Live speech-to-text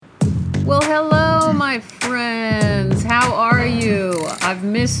Well, hello, my friends. How are you? I've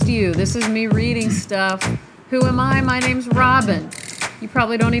missed you. This is me reading stuff. Who am I? My name's Robin. You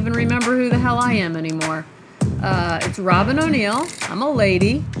probably don't even remember who the hell I am anymore. It's Robin O'Neill. I'm a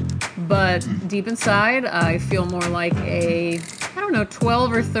lady, but deep inside, I feel more like a,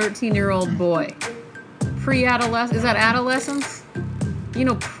 12 or 13-year-old boy. Pre-adolescent, is that adolescence? You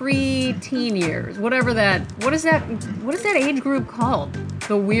know, pre-teen years, whatever that, what is that age group called?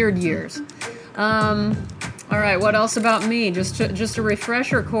 The weird years. All right, what else about me? Just a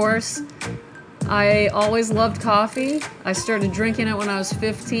refresher course. I always loved coffee. I started drinking it when I was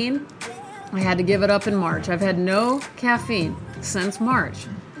 15. I had to give it up in March. I've had no caffeine since March.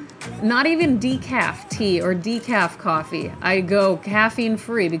 Not even decaf tea or decaf coffee. I go caffeine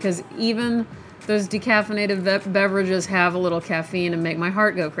free because even those decaffeinated beverages have a little caffeine and make my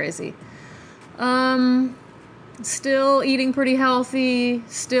heart go crazy. Still eating pretty healthy,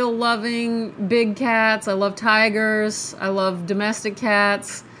 still loving big cats. I love tigers. I love domestic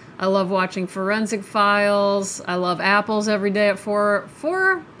cats. I love watching Forensic Files. I love apples every day at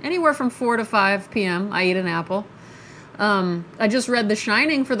anywhere from 4 to 5 p.m. I eat an apple. I just read The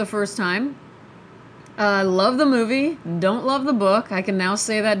Shining for the first time. I love the movie. Don't love the book. I can now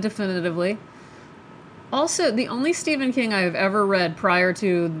say that definitively. Also, the only Stephen King I've ever read prior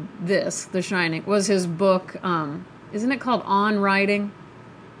to this, The Shining, was his book, isn't it called On Writing?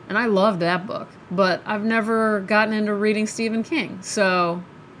 And I loved that book, but I've never gotten into reading Stephen King. So,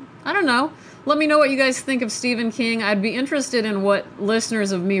 I don't know. Let me know what you guys think of Stephen King. I'd be interested in what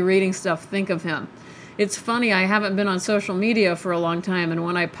listeners of me reading stuff think of him. It's funny, I haven't been on social media for a long time, and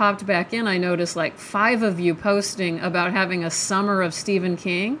when I popped back in, I noticed like 5 of you posting about having a summer of Stephen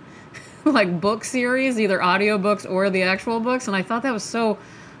King. Like book series, either audiobooks or the actual books, and I thought that was so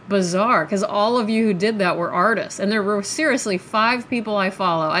bizarre because all of you who did that were artists, and there were seriously 5 people I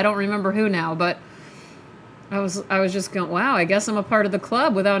follow. I don't remember who now, but I was just going, wow, I guess I'm a part of the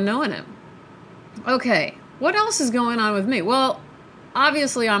club without knowing it. Okay, what else is going on with me? Well,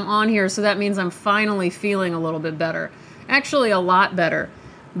 obviously I'm on here, so that means I'm finally feeling a little bit better. Actually, a lot better,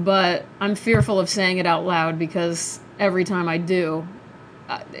 but I'm fearful of saying it out loud because every time I do,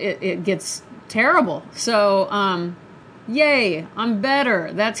 it gets terrible. So, yay, I'm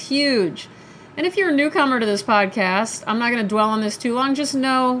better. That's huge. And if you're a newcomer to this podcast, I'm not going to dwell on this too long. Just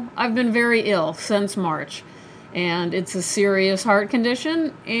know I've been very ill since March. And it's a serious heart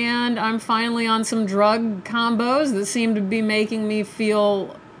condition. And I'm finally on some drug combos that seem to be making me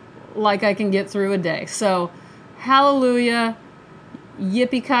feel like I can get through a day. So, hallelujah.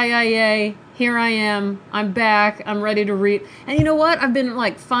 Yippee-ki-yay. Here I am. I'm back. I'm ready to read. And you know what? I've been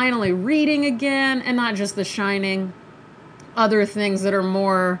finally reading again, and not just The Shining. Other things that are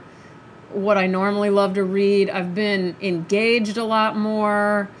more what I normally love to read. I've been engaged a lot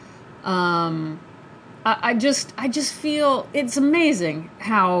more. I just feel it's amazing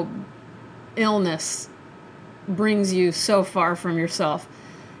how illness brings you so far from yourself.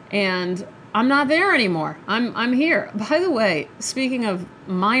 And I'm not there anymore. I'm here. By the way, speaking of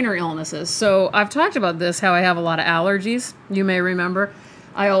minor illnesses, so I've talked about this, how I have a lot of allergies. You may remember.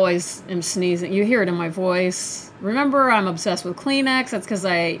 I always am sneezing. You hear it in my voice. Remember, I'm obsessed with Kleenex. That's because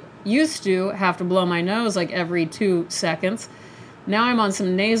I used to have to blow my nose every 2 seconds. Now I'm on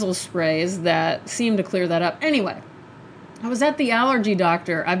some nasal sprays that seem to clear that up. Anyway, I was at the allergy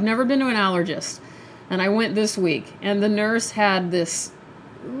doctor. I've never been to an allergist. And I went this week. And the nurse had this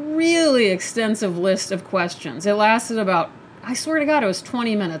really extensive list of questions. It lasted about, I swear to God, it was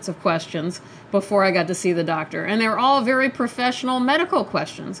 20 minutes of questions before I got to see the doctor. And they were all very professional medical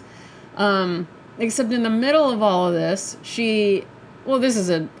questions. Except in the middle of all of this, this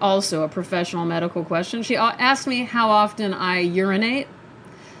is also a professional medical question. She asked me how often I urinate.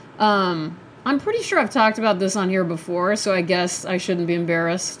 I'm pretty sure I've talked about this on here before, so I guess I shouldn't be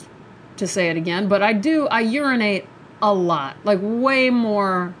embarrassed to say it again. But I urinate a lot, way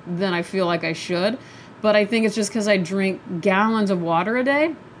more than I feel like I should. But I think it's just because I drink gallons of water a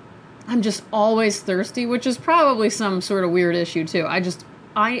day. I'm just always thirsty, which is probably some sort of weird issue too.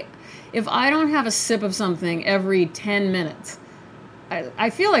 If I don't have a sip of something every 10 minutes,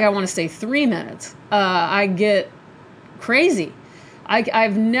 I feel like I want to stay 3 minutes. I get crazy.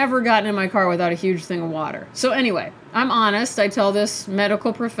 I've never gotten in my car without a huge thing of water. So anyway, I'm honest. I tell this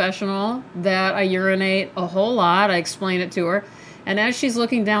medical professional that I urinate a whole lot. I explain it to her. And as she's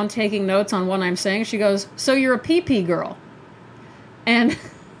looking down, taking notes on what I'm saying, she goes, "So you're a pee-pee girl." And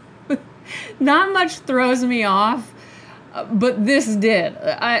not much throws me off, but this did.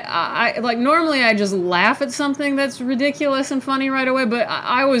 I normally I just laugh at something that's ridiculous and funny right away, but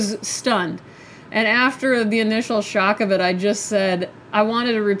I was stunned. And after the initial shock of it, I just said, I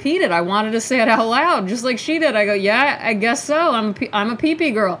wanted to repeat it. I wanted to say it out loud, just like she did. I go, yeah, I guess so. I'm a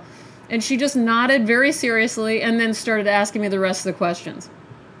pee-pee girl. And she just nodded very seriously and then started asking me the rest of the questions.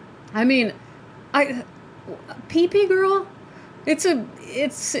 I mean, pee-pee girl? It's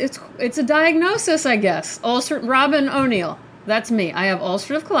a diagnosis, I guess. Robin O'Neill. That's me. I have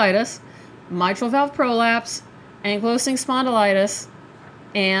ulcerative colitis, mitral valve prolapse, ankylosing spondylitis,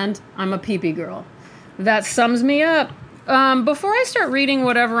 and I'm a pee-pee girl. That sums me up. Before I start reading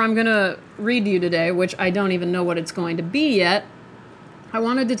whatever I'm going to read to you today, which I don't even know what it's going to be yet, I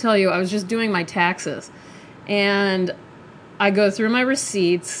wanted to tell you I was just doing my taxes. And I go through my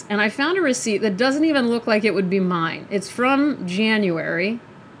receipts, and I found a receipt that doesn't even look like it would be mine. It's from January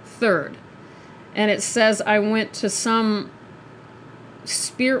 3rd. And it says I went to some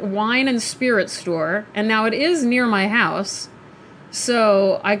wine and spirit store, and now it is near my house,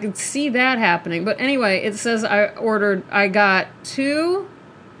 so I could see that happening. But anyway, it says I got 2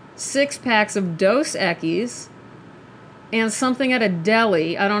 6-packs of Dos Equis and something at a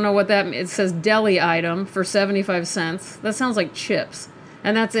deli. I don't know what that means. It says deli item for 75 cents. That sounds like chips.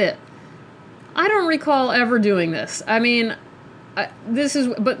 And that's it. I don't recall ever doing this. I mean,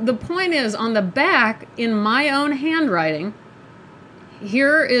 but the point is, on the back, in my own handwriting,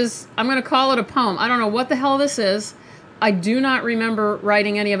 I'm going to call it a poem. I don't know what the hell this is. I do not remember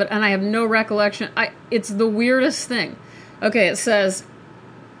writing any of it, and I have no recollection. It's the weirdest thing. Okay, it says,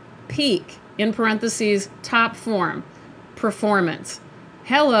 peak, in parentheses, top form, performance.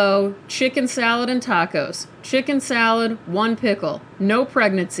 Hello, chicken salad and tacos. Chicken salad, 1 pickle. No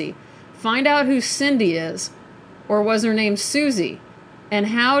pregnancy. Find out who Cindy is, or was her name Susie? And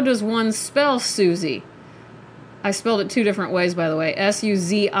how does one spell Susie? I spelled it 2 different ways, by the way.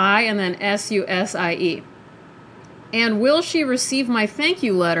 S-U-Z-I and then S-U-S-I-E. And will she receive my thank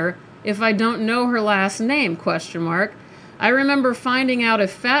you letter if I don't know her last name? ? I remember finding out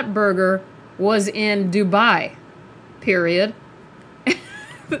if Fatburger was in Dubai. Period.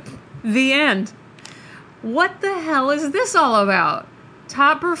 The end. What the hell is this all about?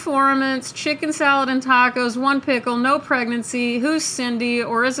 Top performance, chicken salad and tacos, 1 pickle, no pregnancy, who's Cindy,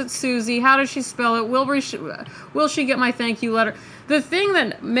 or is it Susie? How does she spell it? Will she get my thank you letter? The thing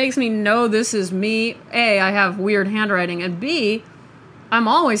that makes me know this is me, A, I have weird handwriting, and B, I'm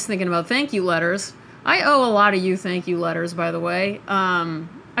always thinking about thank you letters. I owe a lot of you thank you letters, by the way. I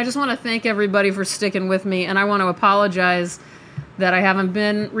just want to thank everybody for sticking with me, and I want to apologize that I haven't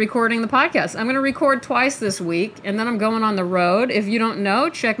been recording the podcast. I'm going to record twice this week, and then I'm going on the road. If you don't know,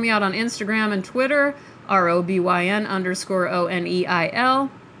 check me out on Instagram and Twitter, ROBYN_ONEIL,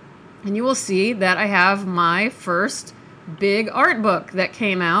 and you will see that I have my first big art book that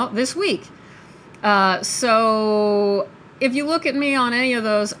came out this week. So if you look at me on any of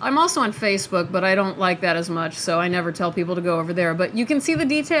those, I'm also on Facebook, but I don't like that as much, so I never tell people to go over there. But you can see the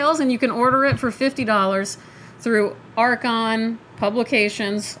details, and you can order it for $50 through Archon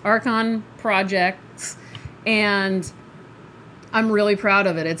Publications, Archon Projects, and I'm really proud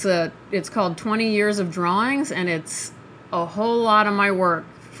of it. It's called 20 Years of Drawings, and it's a whole lot of my work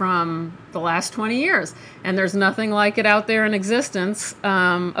from the last 20 years, and there's nothing like it out there in existence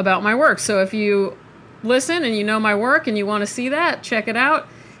about my work. So if you listen and you know my work and you want to see that, check it out.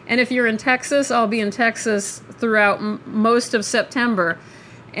 And if you're in Texas, I'll be in Texas throughout most of September,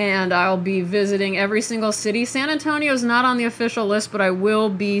 and I'll be visiting every single city. San Antonio is not on the official list, but I will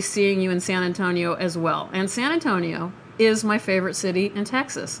be seeing you in San Antonio as well. And San Antonio is my favorite city in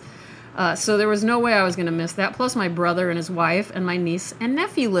Texas. So there was no way I was going to miss that. Plus my brother and his wife and my niece and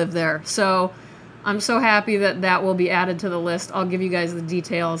nephew live there. So I'm so happy that that will be added to the list. I'll give you guys the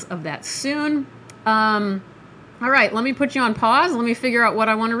details of that soon. All right, let me put you on pause. Let me figure out what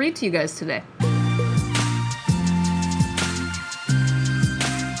I want to read to you guys today.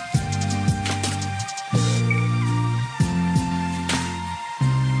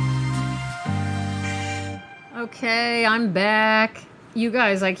 Okay, I'm back. You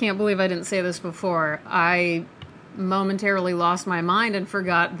guys, I can't believe I didn't say this before. I momentarily lost my mind and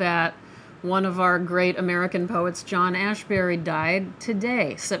forgot that one of our great American poets, John Ashbery, died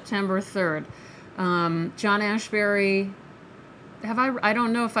today, September 3rd. John Ashbery, I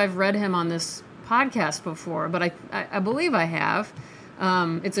don't know if I've read him on this podcast before, but I believe I have.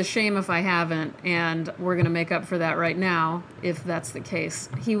 It's a shame if I haven't, and we're going to make up for that right now, if that's the case.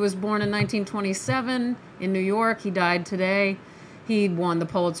 He was born in 1927 in New York. He died today. He won the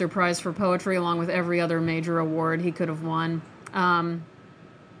Pulitzer Prize for Poetry along with every other major award he could have won. I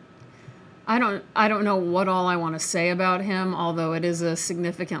don't know what all I want to say about him, although it is a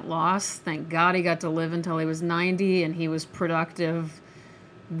significant loss. Thank God he got to live until he was 90, and he was productive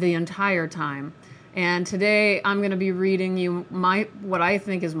the entire time. And today I'm going to be reading you what I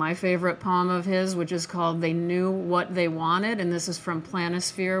think is my favorite poem of his, which is called They Knew What They Wanted. And this is from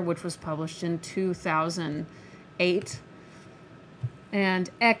Planisphere, which was published in 2008. And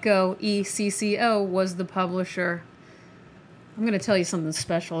Echo, ECCO, was the publisher. I'm going to tell you something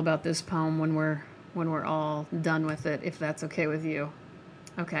special about this poem when we're all done with it, if that's okay with you.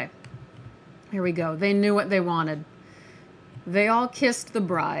 Okay, here we go. They knew what they wanted. They all kissed the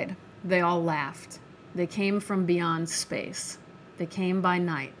bride. They all laughed. They came from beyond space. They came by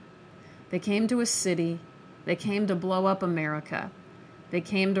night. They came to a city. They came to blow up America. They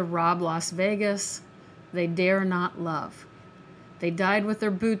came to rob Las Vegas. They dare not love. They died with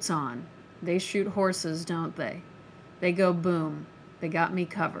their boots on. They shoot horses, don't they? They go boom. They got me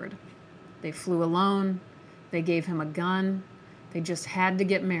covered. They flew alone. They gave him a gun. They just had to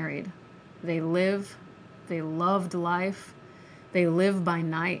get married. They live. They loved life. They live by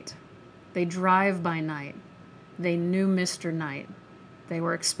night. They drive by night. They knew Mr. Knight. They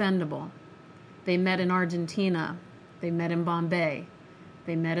were expendable. They met in Argentina. They met in Bombay.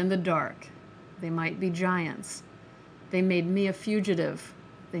 They met in the dark. They might be giants. They made me a fugitive.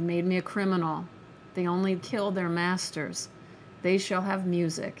 They made me a criminal. They only killed their masters. They shall have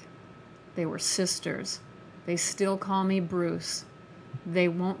music. They were sisters. They still call me Bruce. They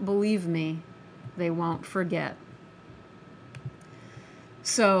won't believe me. They won't forget.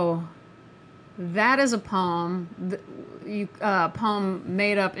 So that is a poem,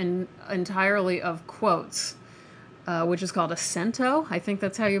 made up entirely of quotes, which is called a cento. I think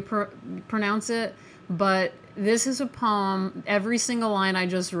that's how you pronounce it. But this is a poem. Every single line I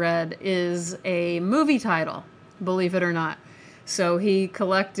just read is a movie title, believe it or not. So he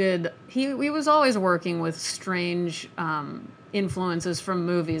was always working with strange influences from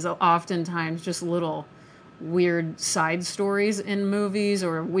movies, oftentimes just little weird side stories in movies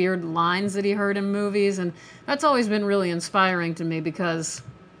or weird lines that he heard in movies. And that's always been really inspiring to me because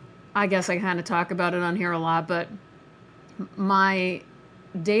I guess I kind of talk about it on here a lot, but my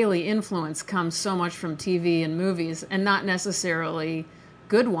daily influence comes so much from TV and movies, and not necessarily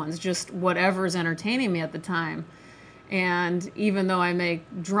good ones, just whatever's entertaining me at the time. And even though I make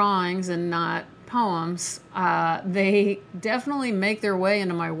drawings and not poems, they definitely make their way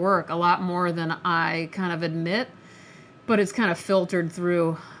into my work a lot more than I kind of admit, but it's kind of filtered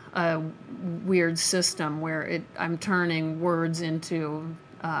through a weird system where I'm turning words into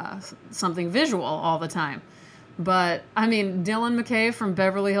something visual all the time. But, I mean, Dylan McKay from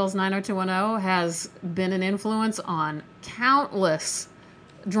Beverly Hills 90210 has been an influence on countless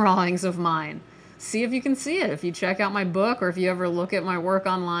drawings of mine. See if you can see it if you check out my book or if you ever look at my work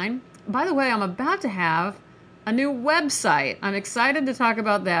online. By the way, I'm about to have a new website. I'm excited to talk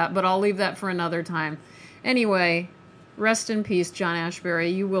about that, but I'll leave that for another time. Anyway, rest in peace, John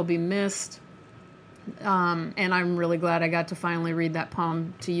Ashbery. You will be missed. And I'm really glad I got to finally read that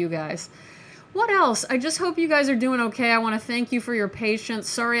poem to you guys. What else? I just hope you guys are doing okay. I want to thank you for your patience.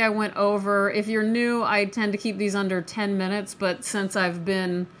 Sorry I went over. If you're new, I tend to keep these under 10 minutes, but since I've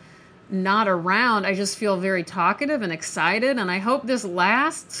been not around, I just feel very talkative and excited, and I hope this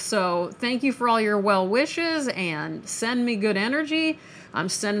lasts. So thank you for all your well wishes and send me good energy. I'm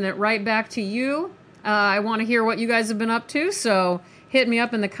sending it right back to you. I want to hear what you guys have been up to, so hit me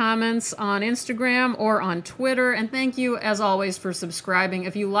up in the comments on Instagram or on Twitter. And thank you, as always, for subscribing.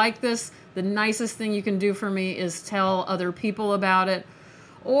 If you like this, the nicest thing you can do for me is tell other people about it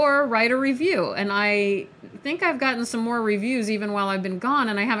or write a review. And I think I've gotten some more reviews even while I've been gone,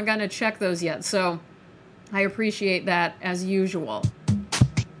 and I haven't gotten to check those yet. So I appreciate that as usual.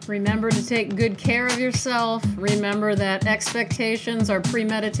 Remember to take good care of yourself. Remember that expectations are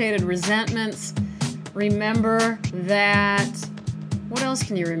premeditated resentments. Remember that... What else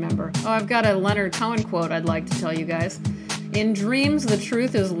can you remember? Oh, I've got a Leonard Cohen quote I'd like to tell you guys. In dreams, the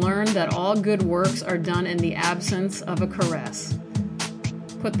truth is learned that all good works are done in the absence of a caress.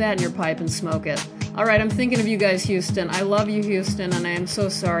 Put that in your pipe and smoke it. All right, I'm thinking of you guys, Houston. I love you, Houston, and I am so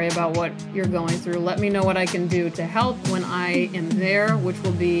sorry about what you're going through. Let me know what I can do to help when I am there, which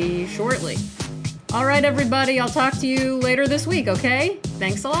will be shortly. All right, everybody, I'll talk to you later this week, okay?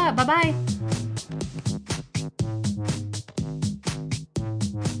 Thanks a lot. Bye-bye.